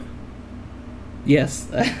joke. Yes,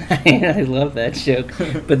 I love that joke.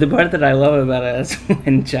 But the part that I love about it is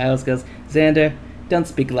when Giles goes, Xander, don't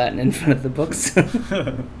speak Latin in front of the books.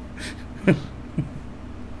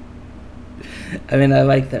 I mean, I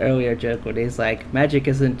like the earlier joke when he's like, magic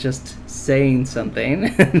isn't just saying something.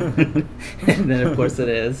 And then, of course, it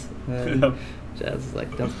is. Yep. Giles is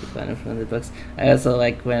like, don't speak Latin in front of the books. I also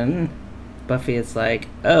like when Buffy is like,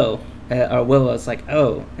 oh, or Willow's like,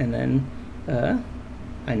 oh, and then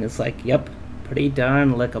Ina's like, yep, pretty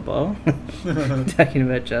darn lickable. Talking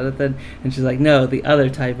about Jonathan. And she's like, no, the other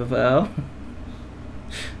type of O.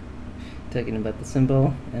 Talking about the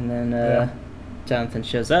symbol. And then Jonathan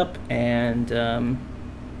shows up and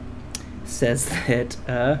says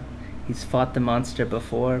that he's fought the monster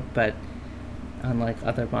before, but unlike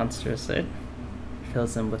other monsters, it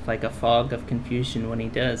fills him with like a fog of confusion when he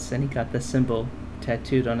does. And he got the symbol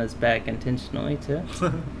tattooed on his back intentionally to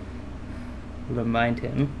remind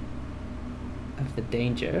him of the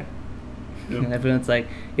danger. Yep. And everyone's like,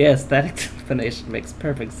 yes, that explanation makes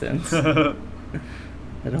perfect sense. That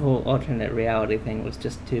whole alternate reality thing was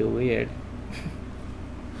just too weird.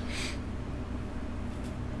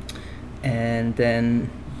 And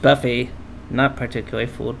then Buffy, not particularly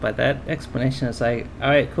fooled by that explanation, is like,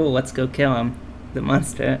 alright, cool, let's go kill him, the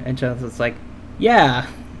monster. And Jonathan's like, yeah,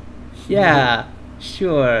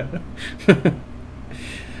 sure.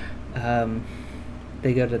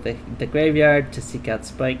 They go to the graveyard to seek out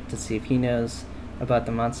Spike to see if he knows about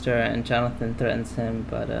the monster, and Jonathan threatens him,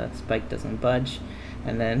 but Spike doesn't budge.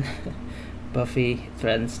 And then Buffy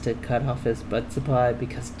threatens to cut off his blood supply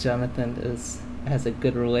because Jonathan is has a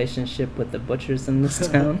good relationship with the butchers in this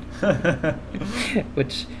town.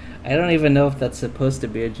 Which I don't even know if that's supposed to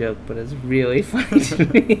be a joke, but it's really funny to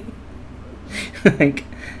me. Like,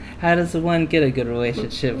 how does one get a good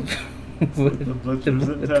relationship with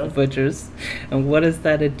the butchers? And what does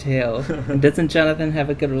that entail? And doesn't Jonathan have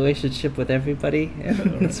a good relationship with everybody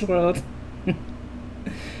in this world?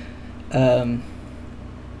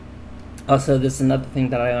 Also, this is another thing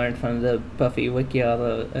that I learned from the Buffy wiki,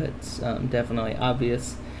 although it's definitely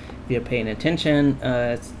obvious if you're paying attention.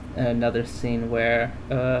 It's another scene where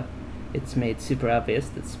it's made super obvious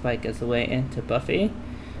that Spike is the way into Buffy.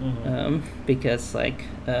 Because, like,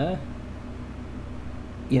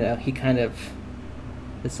 he kind of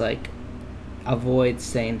is, like, avoids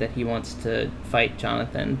saying that he wants to fight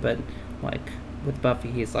Jonathan, but, like, with Buffy,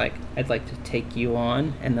 he's like, I'd like to take you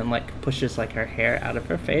on, and then, like, pushes, like, her hair out of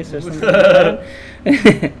her face or something like that.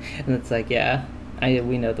 And it's like, yeah,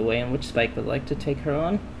 we know the way in which Spike would like to take her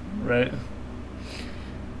on. Right.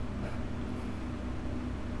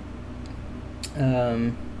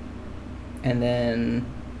 And then,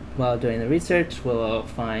 while doing the research, Willow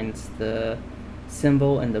finds the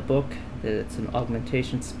symbol in the book that it's an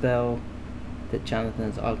augmentation spell, that Jonathan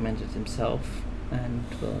has augmented himself. And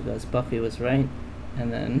Willow goes, Buffy was right.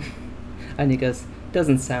 And then Anya goes,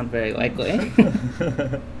 doesn't sound very likely.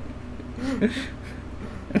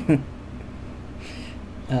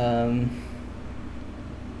 I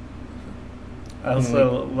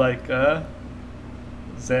also like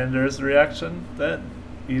Xander's reaction that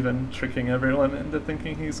even tricking everyone into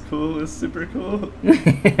thinking he's cool is super cool.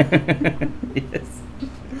 Yes.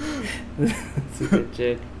 That's a good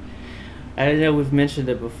joke. I know we've mentioned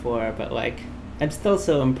it before, but, like, I'm still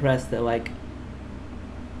so impressed that, like,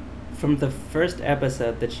 from the first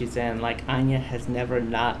episode that she's in, like, Anya has never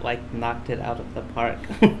not, like, knocked it out of the park.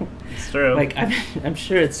 It's true. Like, I'm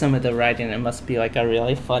sure it's some of the writing. It must be, like, a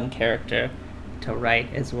really fun character to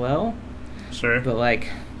write as well. Sure. But, like,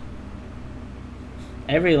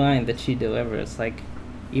 every line that she delivers, like,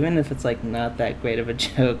 even if it's, like, not that great of a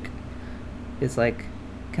joke, is, like,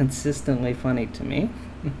 consistently funny to me.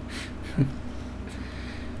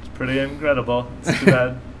 It's pretty incredible. It's too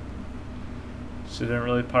bad she didn't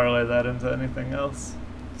really parlay that into anything else,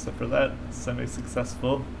 except for that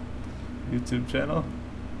semi-successful YouTube channel.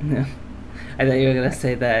 Yeah. I thought you were gonna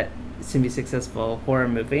say that semi-successful horror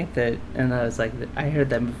movie and I was like, I heard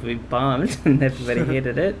that movie bombed and everybody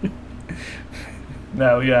hated it.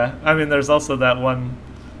 No, yeah. I mean, there's also that one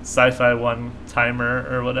sci-fi one, Timer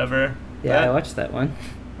or whatever. Yeah, I watched that one.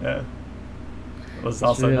 Yeah. It was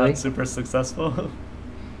also really not super successful.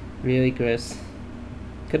 Really gross.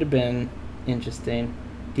 Could have been interesting.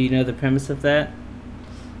 Do you know the premise of that?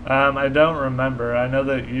 I don't remember. I know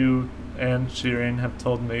that you and Shireen have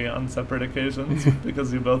told me on separate occasions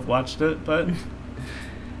because you both watched it, but...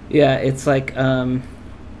 Yeah, it's like,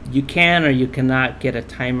 you can or you cannot get a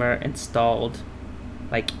timer installed,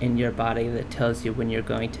 like, in your body that tells you when you're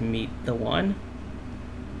going to meet the one.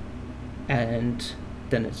 And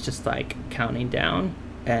then it's just, like, counting down.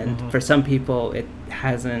 And for some people, it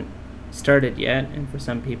hasn't started yet, and for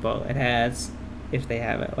some people, it has, if they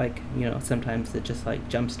have it. Like, sometimes it just, like,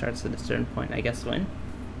 jump starts at a certain point, I guess, when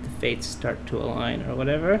the fates start to align or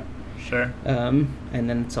whatever. Sure. And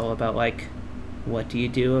then it's all about, like, what do you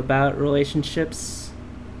do about relationships,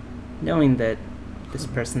 knowing that this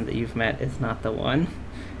person that you've met is not the one,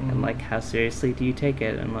 and, like, how seriously do you take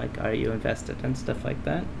it, and, like, are you invested and stuff like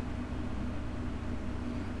that.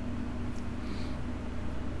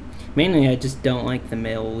 Mainly, I just don't like the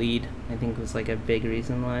male lead. I think was, like, a big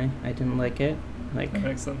reason why I didn't like it. Like, that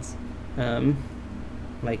makes sense.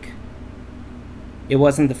 Like, it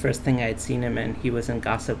wasn't the first thing I had seen him in. He was in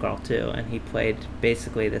Gossip Girl too, and he played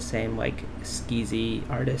basically the same, like, skeezy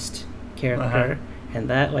artist character. And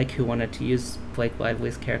that, like, who wanted to use Blake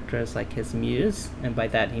Lively's character as, like, his muse, and by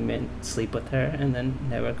that he meant sleep with her and then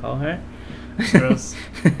never call her. Gross.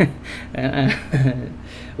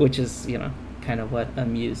 Which is, kind of what a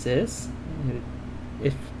muse is.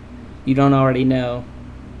 If you don't already know,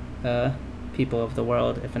 people of the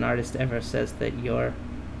world, if an artist ever says that you're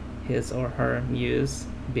his or her muse,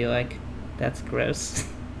 be like, that's gross.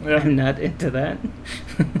 Yeah. I'm not into that.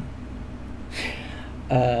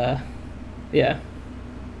 Yeah.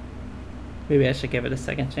 Maybe I should give it a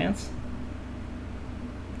second chance.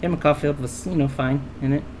 Emma Caulfield was, fine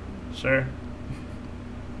in it. Sure.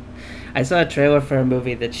 I saw a trailer for a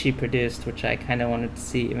movie that she produced, which I kind of wanted to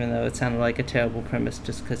see, even though it sounded like a terrible premise,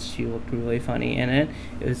 just because she looked really funny in it.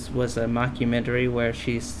 It was a mockumentary where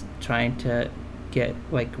she's trying to get,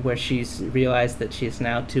 like, where she's realized that she's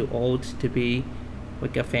now too old to be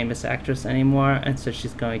like a famous actress anymore, and so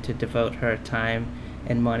she's going to devote her time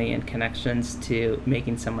and money and connections to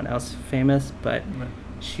making someone else famous. But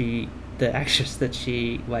the actress that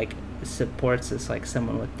she like supports is like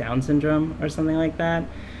someone with Down syndrome or something like that.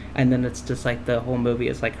 And then it's just like the whole movie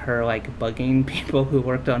is like her like bugging people who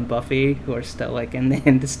worked on Buffy who are still like in the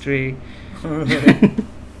industry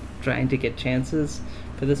trying to get chances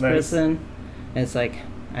for this person. And it's like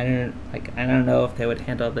I don't know if they would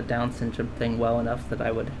handle the Down syndrome thing well enough that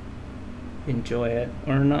I would enjoy it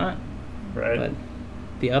or not. Right. But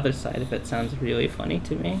the other side of it sounds really funny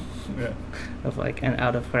to me. Yeah. Of like an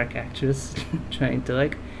out of work actress trying to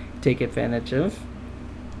like take advantage of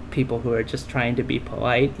people who are just trying to be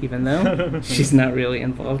polite, even though she's not really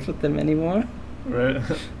involved with them anymore. Right.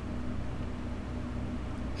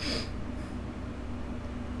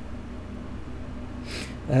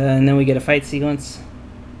 And then we get a fight sequence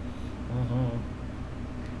Mm-hmm.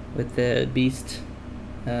 with the Beast.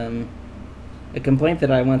 A complaint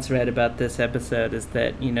that I once read about this episode is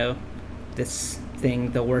that, you know, this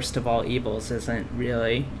thing, the worst of all evils, isn't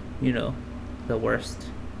really, you know, the worst.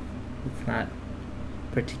 It's not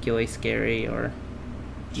particularly scary or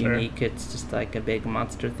unique. It's just like a big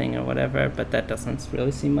monster thing or whatever, but that doesn't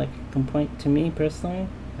really seem like a complaint to me personally,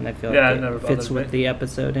 and I feel like it fits with the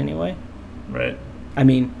episode anyway. Right. I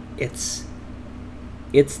mean, it's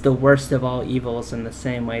the worst of all evils in the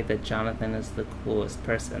same way that Jonathan is the coolest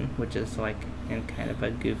person, which is like in kind of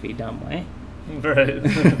a goofy, dumb way. Right.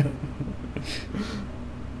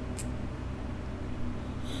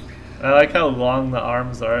 I like how long the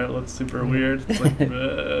arms are. It looks super weird. It's like,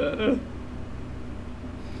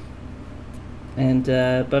 And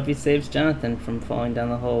Buffy saves Jonathan from falling down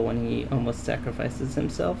the hole when he almost sacrifices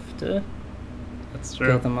himself to That's kill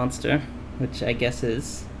true. the monster, which I guess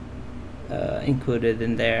is included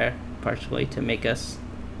in there partially to make us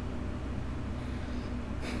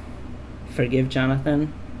forgive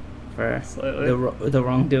Jonathan for Slightly. the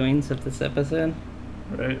wrongdoings of this episode.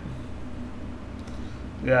 Right.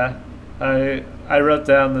 Yeah. I wrote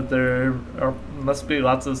down that there must be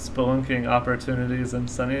lots of spelunking opportunities in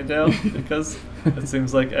Sunnydale because it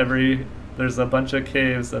seems like there's a bunch of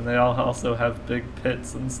caves and they all also have big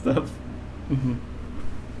pits and stuff. Mm-hmm.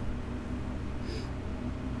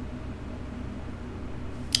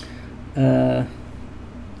 Then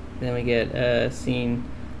we get a scene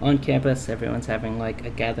on campus. Everyone's having like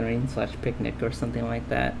a gathering / picnic or something like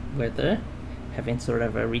that, where they're having sort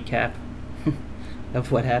of a recap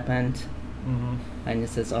of what happened. Mm-hmm. And it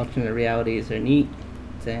says alternate realities are neat.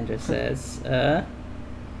 Xander says,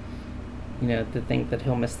 you know, the thing that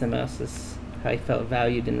he'll miss the most is how he felt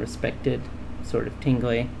valued and respected, sort of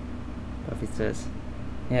tingly. Buffy says,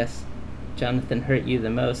 yes, Jonathan hurt you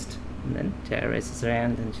the most. And then Tara raises her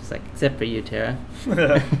hand and she's like, except for you, Tara.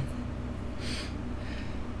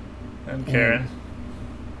 And Karen.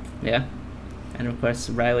 Yeah. And of course,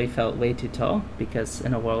 Riley felt way too tall because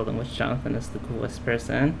in a world in which Jonathan is the coolest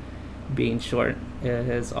person, being short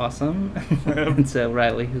is awesome. And so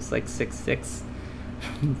Riley, who's like 6'6",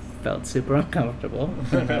 felt super uncomfortable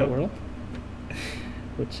in that world,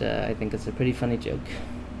 which I think is a pretty funny joke.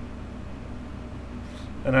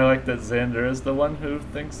 And I like that Xander is the one who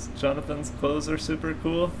thinks Jonathan's clothes are super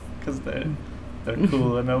cool because they're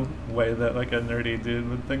cool in a way that like a nerdy dude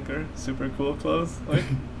would think are super cool clothes. Like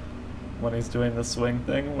when he's doing the swing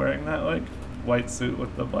thing, wearing that like white suit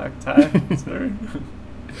with the black tie. It's very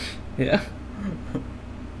Yeah.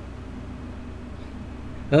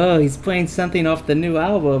 Oh, he's playing something off the new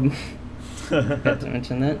album. Got to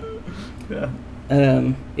mention that.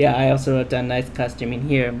 Yeah. Yeah, I also wrote down nice costuming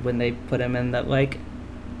here when they put him in that like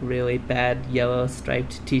really bad yellow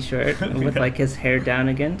striped t-shirt with like his hair down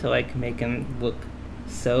again to like make him look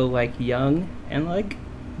so like young and like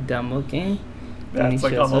dumb looking. Yeah, it's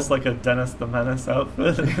like almost like a Dennis the Menace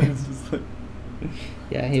outfit. It's just like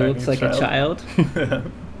yeah, he looks like a child. Yeah.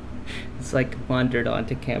 It's like wandered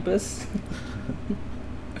onto campus.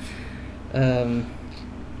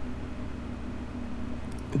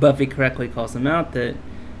 Buffy correctly calls him out that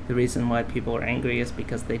the reason why people are angry is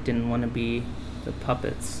because they didn't want to be the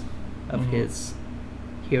puppets of his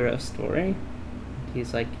hero story.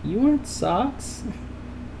 He's like, you weren't Socks?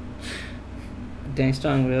 Danny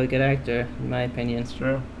Strong, really good actor, in my opinion. It's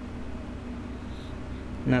true.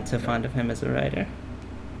 Not so fond of him as a writer.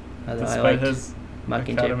 Although Despite I liked his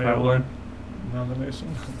Mockingjay Academy Part Award 1.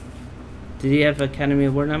 nomination. Did he have Academy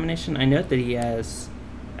Award nomination? I know that he has.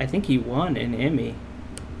 I think he won an Emmy.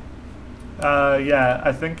 Yeah,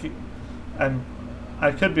 I think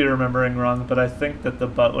I could be remembering wrong, but I think that The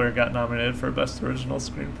Butler got nominated for Best Original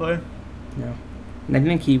Screenplay. No. And I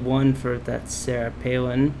think he won for that Sarah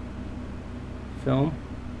Palin film.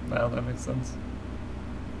 Well, that makes sense.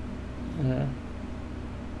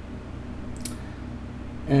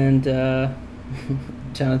 And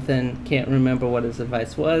Jonathan can't remember what his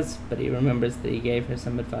advice was, but he remembers that he gave her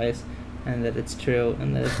some advice and that it's true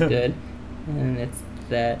and that it's good. And it's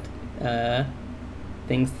that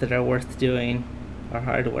things that are worth doing are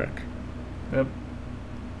hard work. Yep.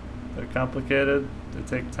 They're complicated. They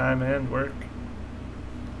take time and work.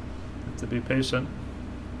 You have to be patient.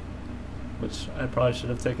 Which I probably should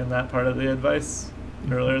have taken that part of the advice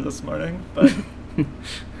earlier this morning, but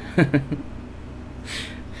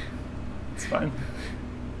it's fine.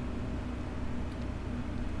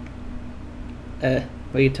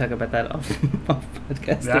 We can talk about that off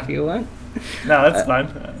podcast Yeah. if you want. No, that's fine.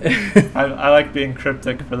 I like being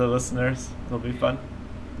cryptic for the listeners. It'll be fun.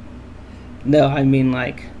 No, I mean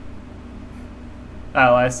like.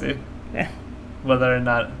 Oh, I see. Yeah. Whether or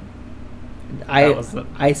not that was it.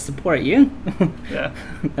 I support you. Yeah.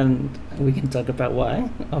 And we can talk about why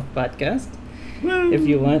off podcast Woo. if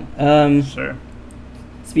you want. Sure.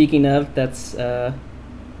 Speaking of, that's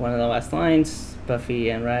one of the last lines. Buffy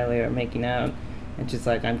and Riley are making out, and she's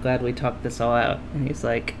like, "I'm glad we talked this all out." And he's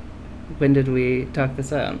like, "When did we talk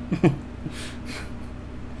this out?"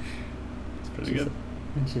 It's pretty good.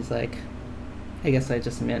 And she's like, "I guess I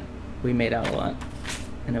just meant we made out a lot,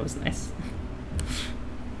 and it was nice."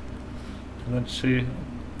 And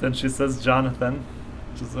then she says Jonathan,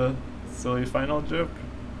 which is a silly final joke.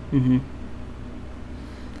 Mm-hmm.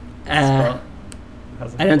 Spell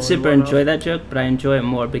hasn't I don't fully super worn enjoy off. that joke, but I enjoy it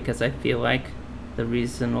more because I feel like the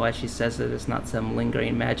reason why she says it is not some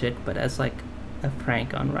lingering magic, but as like a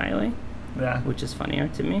prank on Riley, Yeah. which is funnier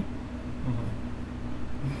to me.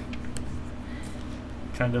 Mhm.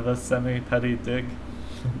 Kind of a semi-petty dig.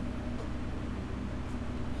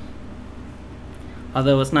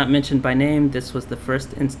 Although it's not mentioned by name, this was the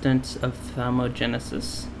first instance of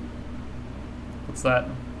thermogenesis. What's that?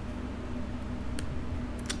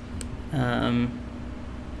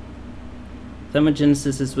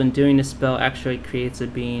 Thermogenesis is when doing a spell actually creates a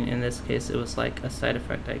being. In this case, it was like a side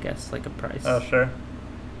effect, I guess, like a price. Oh, sure.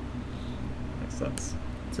 Makes sense.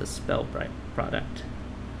 It's a spell product.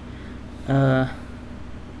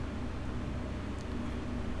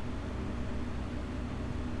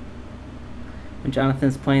 When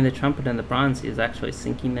Jonathan's playing the trumpet in the bronze, he is actually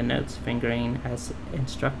syncing the notes, fingering as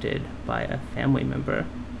instructed by a family member.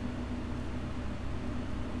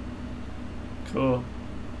 Cool.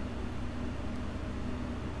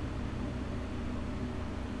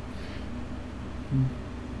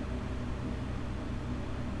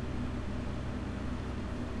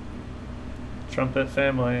 Trumpet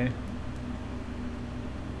family.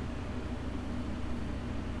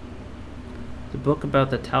 The book about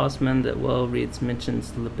the talisman that Will reads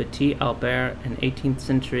mentions Le Petit Albert, an 18th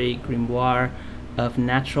century grimoire of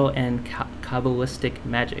natural and Kabbalistic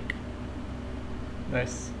magic.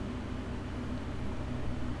 Nice.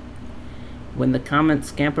 When the comment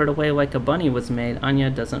 "scampered away like a bunny" was made, Anya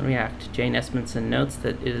doesn't react. Jane Espenson notes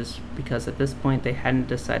that it is because at this point they hadn't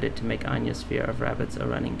decided to make Anya's fear of rabbits a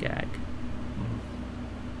running gag.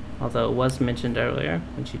 Although it was mentioned earlier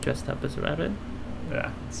when she dressed up as a rabbit.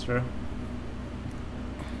 Yeah, it's true.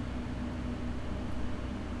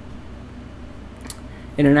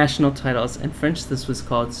 International titles. In French, this was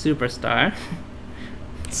called Superstar.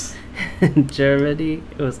 In Germany,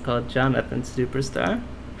 it was called Jonathan Superstar.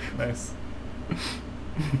 Nice.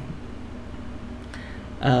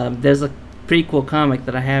 There's a prequel comic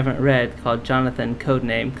that I haven't read called Jonathan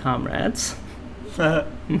Codename Comrades.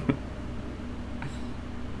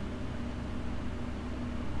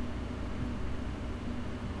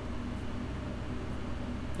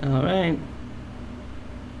 Alright.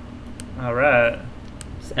 Alright.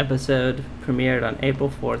 This episode premiered on April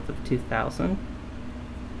 4th of 2000.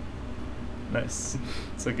 Nice.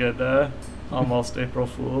 It's a good almost April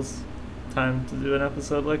Fool's time to do an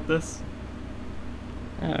episode like this.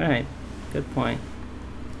 Alright. Good point.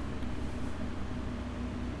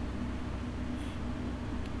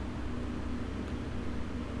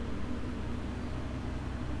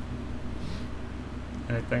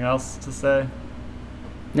 Anything else to say?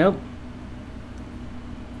 Nope.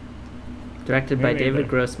 Directed Me by neither. David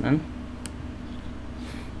Grossman.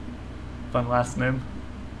 Fun last name.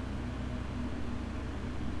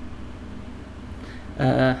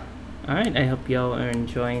 Alright, I hope y'all are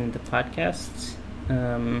enjoying the podcast,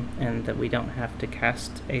 and that we don't have to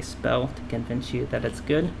cast a spell to convince you that it's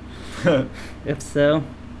good. If so,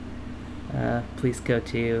 please go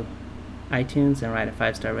to iTunes and write a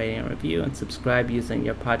 5-star rating and review, and subscribe using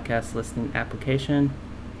your podcast listening application.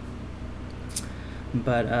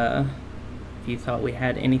 But If you thought we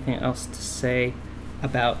had anything else to say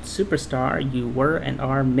about Superstar, you were and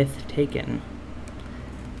are myth taken.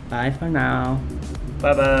 Bye for now.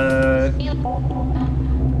 Bye-bye.